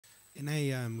In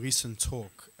a recent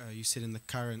talk, you said in the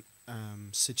current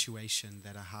situation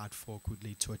that a hard fork would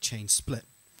lead to a chain split.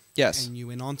 Yes. And you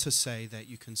went on to say that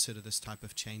you consider this type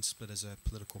of chain split as a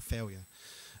political failure.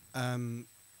 Um,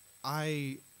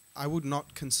 I I would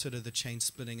not consider the chain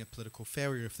splitting a political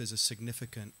failure if there's a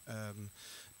significant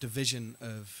division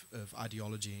of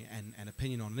ideology and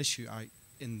opinion on an issue.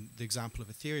 In the example of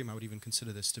Ethereum, I would even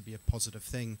consider this to be a positive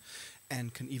thing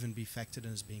and can even be factored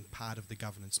in as being part of the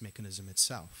governance mechanism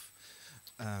itself.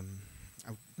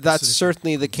 That's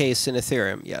certainly the case in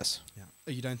Ethereum, yes. Yeah.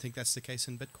 You don't think that's the case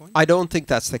in Bitcoin? I don't think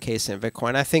that's the case in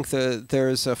Bitcoin. I think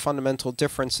there's a fundamental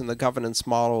difference in the governance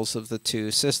models of the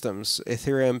two systems.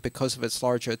 Ethereum, because of its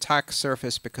larger attack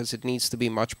surface, because it needs to be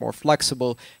much more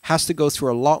flexible, has to go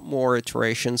through a lot more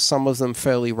iterations, some of them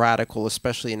fairly radical,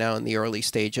 especially now in the early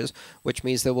stages, which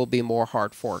means there will be more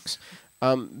hard forks.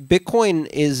 Bitcoin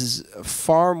is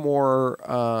far more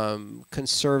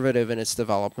conservative in its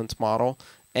development model,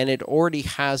 and it already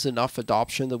has enough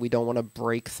adoption that we don't want to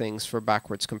break things for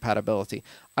backwards compatibility.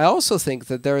 I also think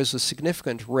that there is a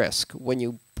significant risk when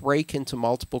you break into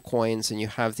multiple coins and you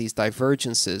have these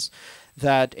divergences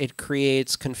that it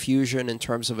creates confusion in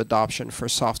terms of adoption for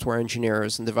software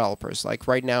engineers and developers. Like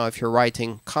right now, if you're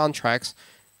writing contracts,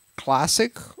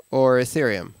 Classic or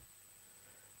Ethereum?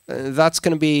 That's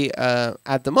going to be,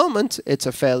 at the moment, it's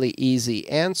a fairly easy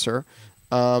answer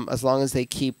as long as they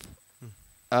keep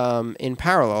in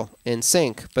parallel, in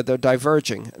sync, but they're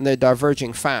diverging, and they're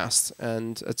diverging fast.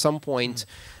 And at some point,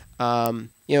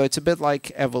 you know, it's a bit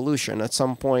like evolution. At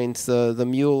some point,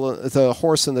 the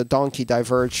horse and the donkey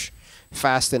diverge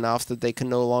fast enough that they can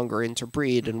no longer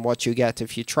interbreed, and what you get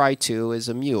if you try to is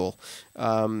a mule.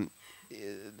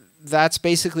 That's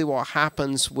basically what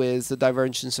happens with the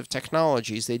divergence of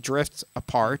technologies. They drift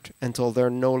apart until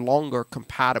they're no longer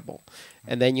compatible.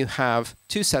 And then you have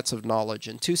two sets of knowledge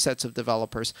and two sets of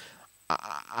developers.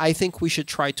 I think we should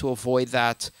try to avoid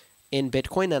that in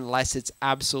Bitcoin unless it's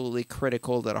absolutely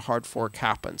critical that a hard fork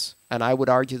happens. And I would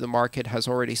argue the market has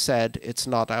already said it's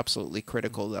not absolutely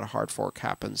critical that a hard fork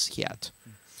happens yet.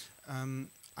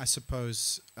 I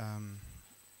suppose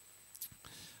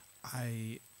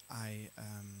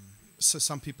so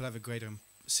some people have a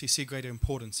see greater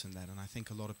importance in that, and I think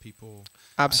a lot of people...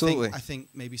 Absolutely. I think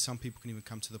maybe some people can even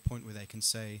come to the point where they can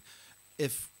say,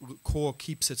 if Core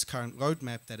keeps its current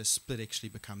roadmap, that a split actually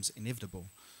becomes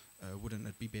inevitable. Wouldn't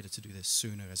it be better to do this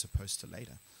sooner as opposed to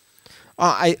later?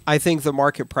 I think the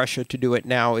market pressure to do it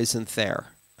now isn't there.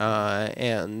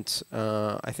 And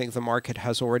I think the market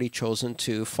has already chosen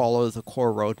to follow the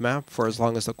Core roadmap for as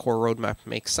long as the Core roadmap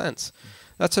makes sense.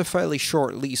 That's a fairly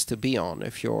short lease to be on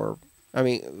if you're... I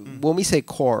mean, when we say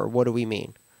core, what do we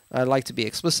mean? I'd like to be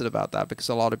explicit about that because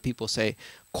a lot of people say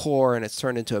core and it's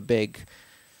turned into a big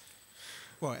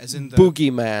as in the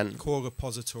boogeyman. Core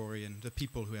repository and the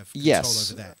people who have control yes.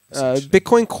 over that.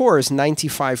 Bitcoin Core is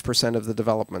 95% of the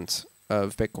development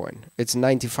of Bitcoin. It's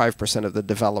 95% of the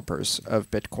developers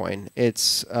of Bitcoin.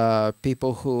 It's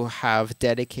people who have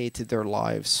dedicated their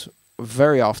lives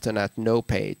very often at no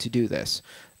pay to do this.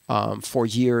 For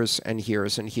years and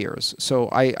years and years. So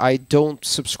I don't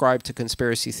subscribe to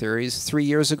conspiracy theories. 3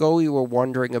 years ago, we were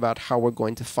wondering about how we're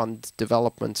going to fund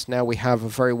development. Now we have a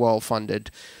very well-funded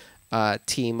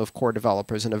team of core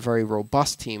developers and a very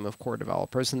robust team of core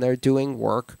developers, and they're doing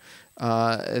work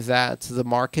that the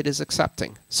market is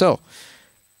accepting. So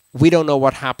we don't know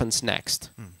what happens next.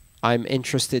 I'm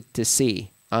interested to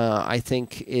see. I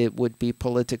think it would be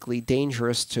politically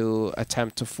dangerous to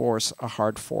attempt to force a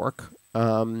hard fork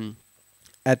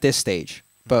at this stage,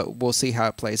 but we'll see how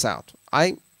it plays out.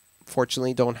 I,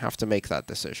 fortunately, don't have to make that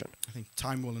decision. I think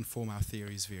time will inform our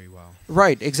theories very well.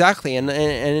 Right, exactly. And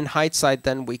in hindsight,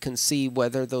 then we can see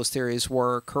whether those theories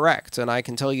were correct. And I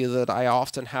can tell you that I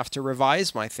often have to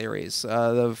revise my theories.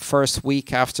 The first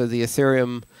week after the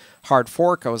Ethereum hard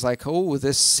fork, I was like, oh,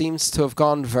 this seems to have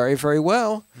gone very, very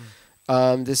well.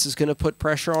 This is going to put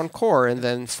pressure on Core. And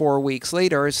then 4 weeks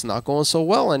later, it's not going so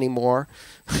well anymore.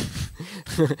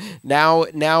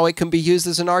 Now it can be used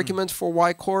as an argument for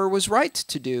why Core was right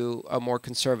to do a more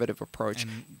conservative approach.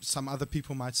 And some other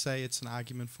people might say it's an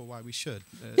argument for why we should.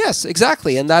 Yes,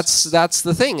 exactly. And that's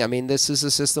the thing. I mean, this is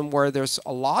a system where there's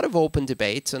a lot of open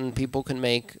debate and people can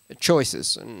make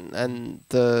choices. And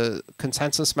the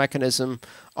consensus mechanism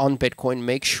on Bitcoin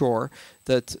makes sure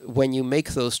that when you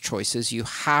make those choices, you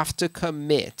have to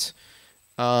commit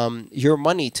your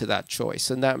money to that choice.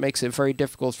 And that makes it very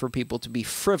difficult for people to be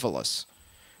frivolous.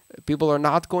 People are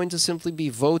not going to simply be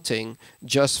voting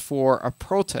just for a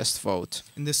protest vote.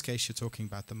 In this case, you're talking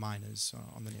about the miners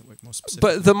on the network more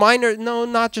specifically. But the no,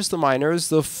 not just the miners,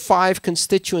 the 5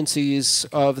 constituencies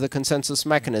of the consensus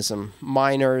mechanism: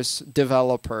 miners,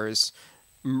 developers,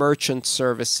 merchant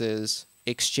services,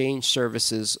 exchange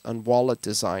services, and wallet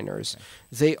designers. Okay.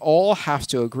 They all have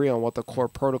to agree on what the core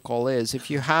protocol is. If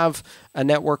you have a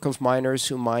network of miners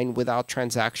who mine without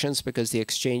transactions because the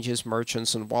exchanges,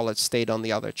 merchants, and wallets stayed on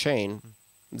the other chain,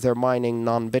 they're mining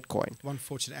non-Bitcoin. One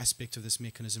fortunate aspect of this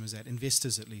mechanism is that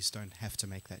investors at least don't have to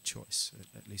make that choice,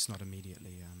 at least not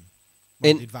immediately.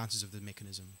 One of the advantages of the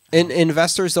mechanism.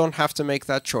 Investors don't have to make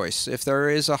that choice. If there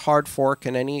is a hard fork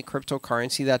in any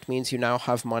cryptocurrency, that means you now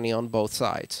have money on both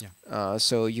sides. Yeah.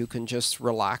 So you can just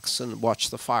relax and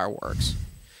watch the fireworks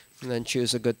and then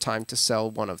choose a good time to sell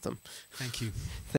one of them. Thank you.